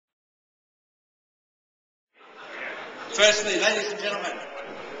Firstly, ladies and gentlemen,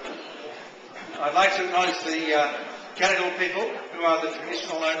 I'd like to acknowledge the Gadigal people, who are the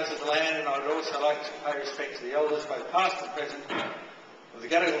traditional owners of the land, and I would also like to pay respect to the elders, both past and present, of the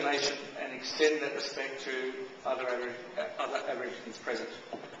Gadigal nation, and extend that respect to other Aborigines present.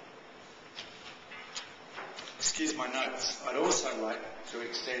 Excuse my notes. I'd also like to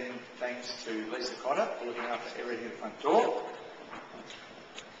extend thanks to Lisa Cotter for looking after everything at the front door,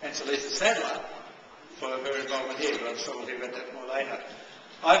 and to Lisa Sadler for her involvement here, but I'm sure we'll hear about that more later.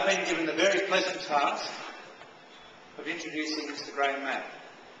 I've been given the very pleasant task of introducing Mr. Graham Mapp.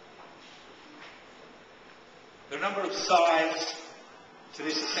 There are a number of sides to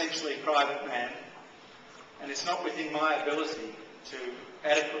this essentially private man, and it's not within my ability to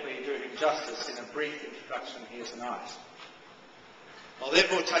adequately do him justice in a brief introduction here tonight. I'll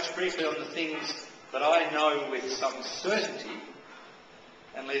therefore touch briefly on the things that I know with some certainty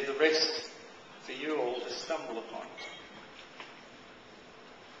and leave the rest for you all to stumble upon.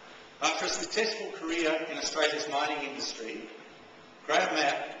 After a successful career in Australia's mining industry, Graham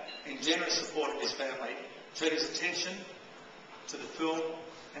Mapp, in generous support of his family, turned his attention to the film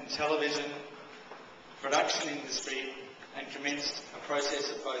and television production industry and commenced a process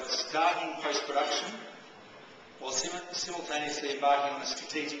of both starting post-production while simultaneously embarking on a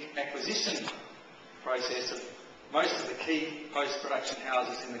strategic acquisition process of most of the key post-production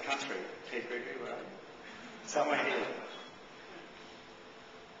houses in the country. Somewhere here.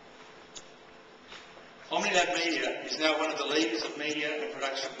 Omnilab Media is now one of the leaders of media and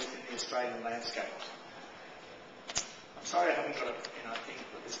production within the Australian landscape. I'm sorry I haven't got a thing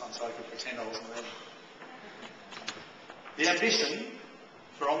for this one so I could pretend I wasn't ready. The ambition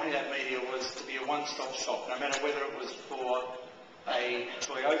for Omnilab Media was to be a one-stop shop, no matter whether it was for a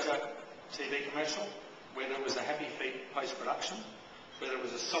Toyota TV commercial, whether it was a Happy Feet post-production, whether it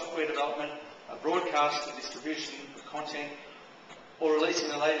was a software development, a broadcast and distribution of content, or releasing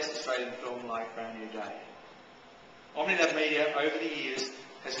the latest Australian film like Brand New Day. Omnilab Media, over the years,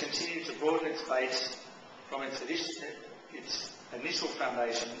 has continued to broaden its base from its initial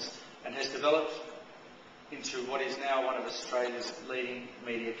foundations and has developed into what is now one of Australia's leading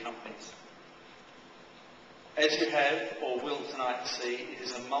media companies. As you have, or will tonight see, it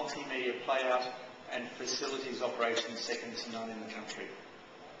is a multimedia playout and facilities operation second to none in the country.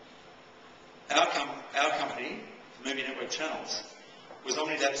 Our company, Movie Network Channels, was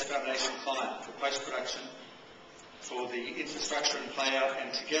Omnilab's foundation client for post-production for the infrastructure and playout,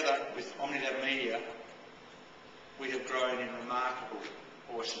 and together with Omnilab Media, we have grown in remarkable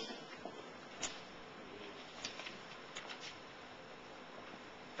proportion.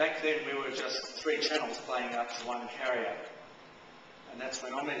 Back then we were just 3 channels playing out to 1 carrier, and that's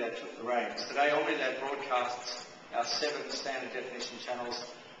when Omnilab took the reins. Today Omnilab broadcasts our 7 standard definition channels,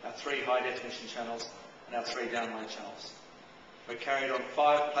 our 3 high definition channels, and our 3 download channels. We're carried on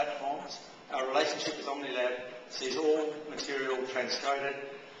 5 platforms. Our relationship with Omnilab sees all material transcoded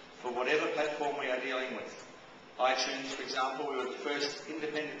for whatever platform we are dealing with. iTunes, for example, we were the first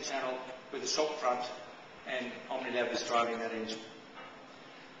independent channel with a shop front, and Omnilab is driving that engine.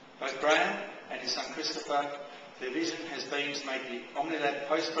 Both Graham and his son Christopher, their vision has been to make the Omnilab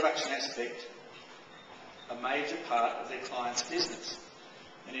post-production aspect a major part of their clients' business.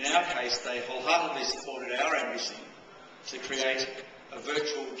 And in our case, they wholeheartedly supported our ambition to create a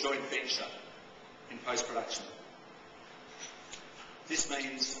virtual joint venture in post-production. This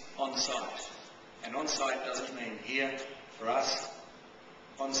means on-site. And on-site doesn't mean here for us.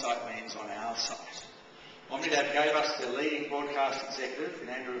 On-site means on our site. Omnilab gave us their leading broadcast executive in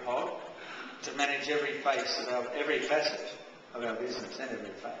Andrew Hogg to manage every facet of our business and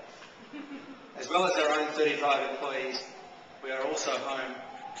every faith. As well as our own 35 employees, we are also home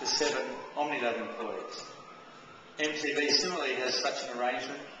to 7 Omnilab employees. MTV similarly has such an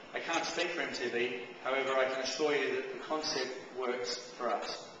arrangement. I can't speak for MTV, however I can assure you that the concept works for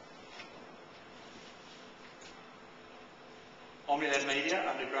us. Omnilab Media,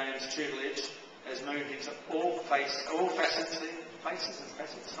 under Graham's tutelage, has moved into all facets,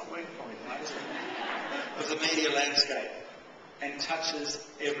 it's not working for me tonight, is it? Of the media landscape, and touches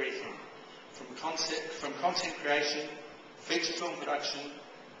everything, from content creation, feature film production,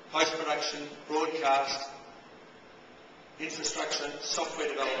 post-production, broadcast, infrastructure, software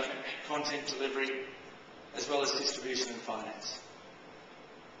development, content delivery, as well as distribution and finance.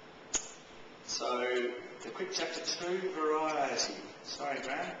 So, the quick chapter 2, variety. Sorry,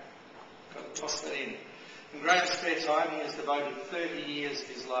 Graham, got to toss that in. In Graham's spare time, he has devoted 30 years of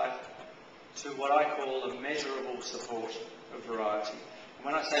his life to what I call a measurable support of variety. And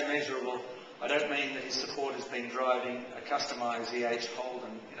when I say measurable, I don't mean that his support has been driving a customised EH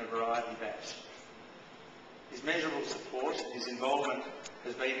Holden in a variety batch. His measurable support and his involvement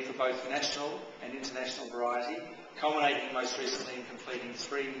has been for both national and international variety, culminating most recently in completing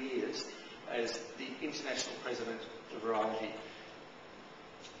 3 years as the International President of Variety.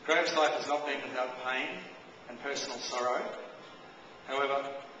 Graham's life has not been without pain and personal sorrow. However,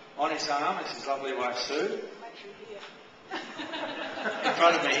 on his arm is his lovely wife Sue. In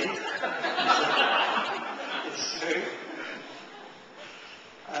front of me, it's Sue.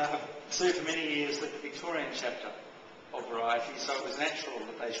 Sue for many years led the Victorian chapter of Variety, so it was natural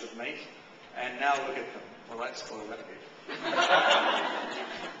that they should meet. And now look at them. Well, don't spoil that bit.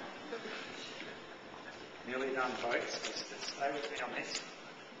 Nearly done, folks. Just stay with me on this.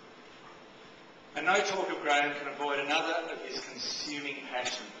 And no talk of Graham can avoid another of his consuming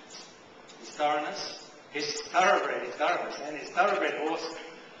passions. His thoroughbreds, and his thoroughbred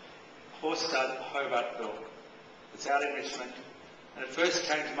horse stud Hobart Bill. It's out in Richmond, and it first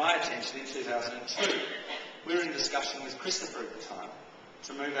came to my attention in 2002. We were in discussion with Christopher at the time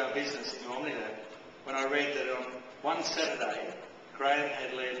to move our business into Omnilab, when I read that on one Saturday, Graham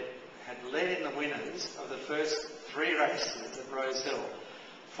had led in the winners of the first 3 races at Rose Hill: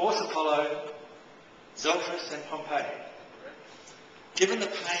 Force Apollo, Zeltris and Pompeii. Given the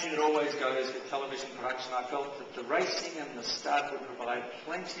pain that always goes with television production, I felt that the racing and the stud would provide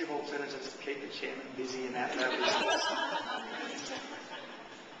plenty of alternatives to keep the chairman busy and out of our business.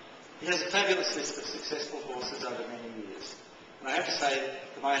 He has a fabulous list of successful horses over many years, and I have to say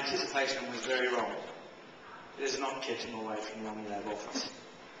that my anticipation was very wrong. It has not kept him away from the Omnilab office.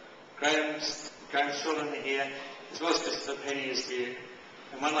 Graham's children are here, as well as Christopher Penny is here.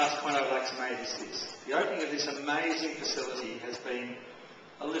 And one last point I'd like to make is this. The opening of this amazing facility has been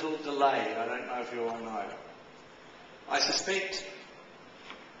a little delayed. I don't know if you all know. I don't suspect,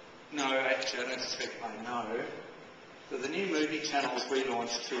 I know, that the new movie channels we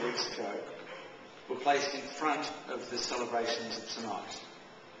launched 2 weeks ago were placed in front of the celebrations of tonight.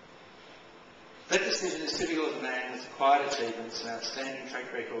 That decision is typical of a man with quiet achievements and outstanding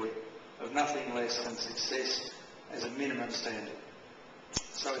track record of nothing less than success as a minimum standard.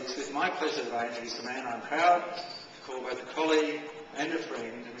 So it is with my pleasure that I introduce the man I'm proud to call both a colleague and a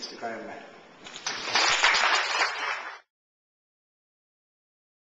friend, Mr. Graham Mack.